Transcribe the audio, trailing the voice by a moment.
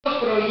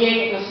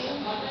proyectos.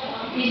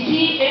 Y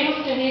sí,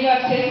 hemos tenido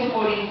acceso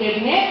por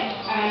internet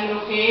a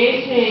lo que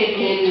es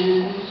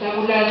el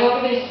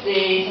tabulador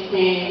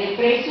de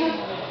precios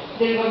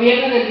del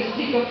gobierno del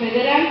Distrito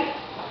Federal.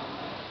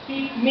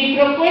 Mi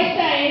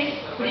propuesta es,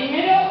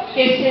 primero,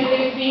 que se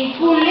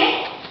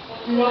desvincule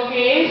lo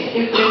que es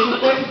el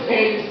presupuesto,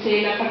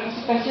 la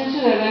participación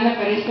ciudadana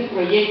para este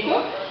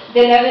proyecto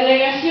de la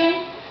delegación,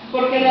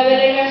 porque la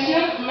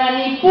delegación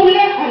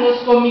manipula a los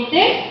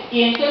comités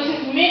y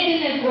entonces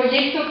meten el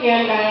proyecto que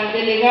a la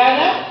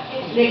delegada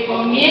le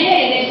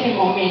conviene en ese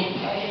momento.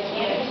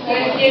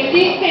 Entonces, si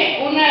existe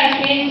una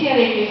agencia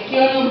de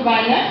gestión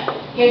urbana,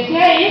 que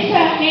sea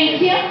esa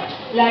agencia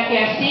la que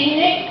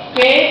asigne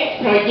qué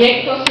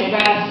proyecto se va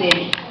a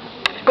hacer.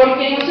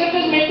 Porque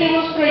nosotros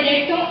metemos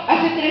proyecto,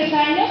 hace 3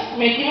 años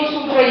metimos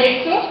un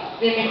proyecto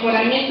de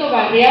mejoramiento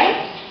barrial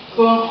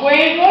con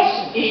juegos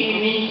y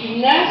mini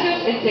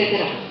gimnasios,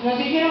 etc. Nos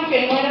dijeron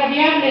que no era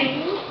viable.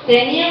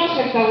 Teníamos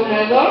el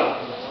tabulador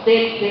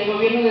del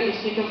gobierno del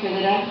Distrito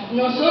Federal.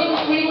 Nosotros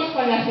fuimos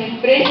con las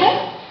empresas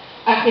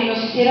a que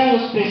nos hicieran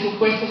los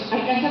presupuestos.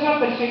 Alcanzaba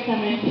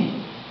perfectamente,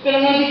 pero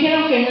nos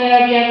dijeron que no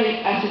era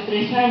viable hace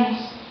 3 años.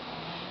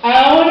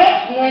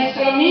 Ahora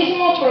nuestro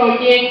mismo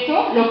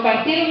proyecto lo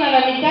partieron a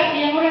la mitad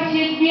y ahora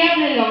sí es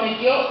viable, lo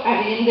metió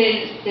a bien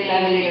de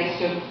la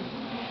delegación.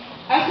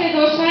 Hace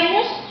 2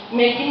 años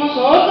metimos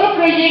otro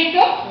proyecto,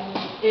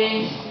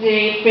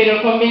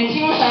 pero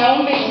convencimos a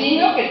un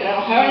vecino que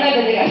trabajaba en la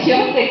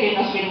delegación de que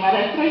nos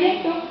firmara el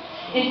proyecto.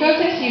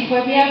 Entonces sí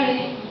fue viable.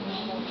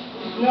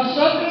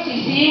 Nosotros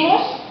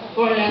hicimos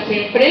con las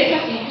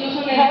empresas,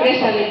 incluso una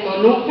empresa de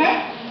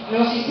Toluca,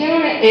 nos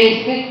hicieron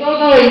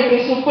todo el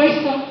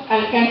presupuesto,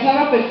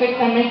 alcanzaba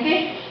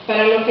perfectamente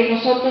para lo que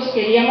nosotros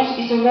queríamos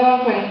y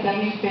sobraban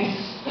 40,000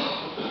 pesos.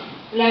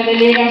 La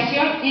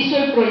delegación hizo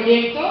el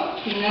proyecto,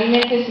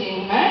 finalmente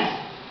sin más,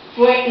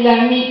 fue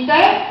la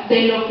mitad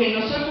de lo que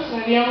nosotros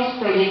habíamos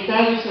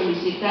proyectado y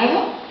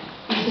solicitado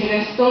y se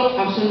gastó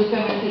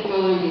absolutamente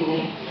todo el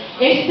dinero.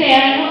 Este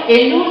año,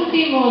 el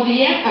último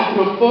día, a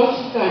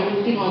propósito, el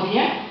último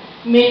día,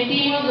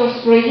 metimos 2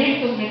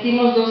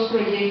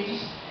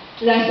 proyectos.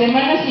 La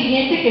semana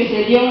siguiente que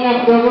se dio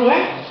una prórroga,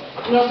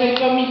 los del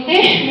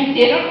comité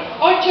metieron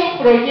 8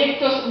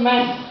 proyectos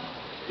más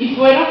y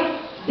fueron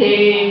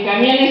de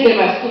camiones de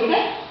basura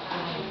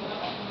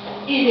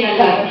y de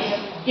alarmas.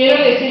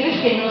 Quiero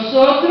decirles que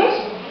nosotros,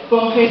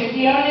 con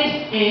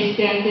gestiones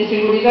ante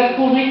seguridad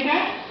pública,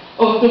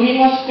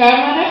 obtuvimos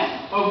cámaras,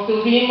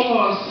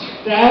 obtuvimos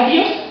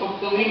radios,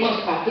 obtuvimos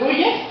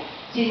patrullas,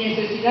 sin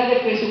necesidad de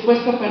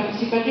presupuesto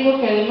participativo,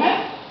 que además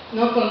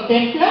no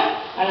contempla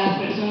a las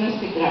personas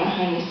que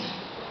trabajan eso.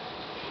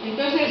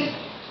 Entonces,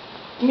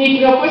 mi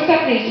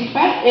propuesta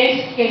principal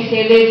es que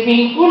se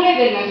desvincule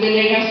de las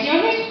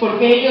delegaciones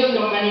porque ellos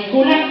lo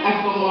manipulan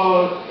a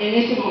como en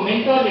ese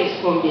momento les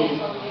conviene.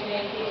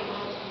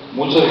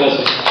 Muchas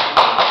gracias.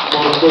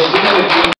 Por cuestiones de tiempo.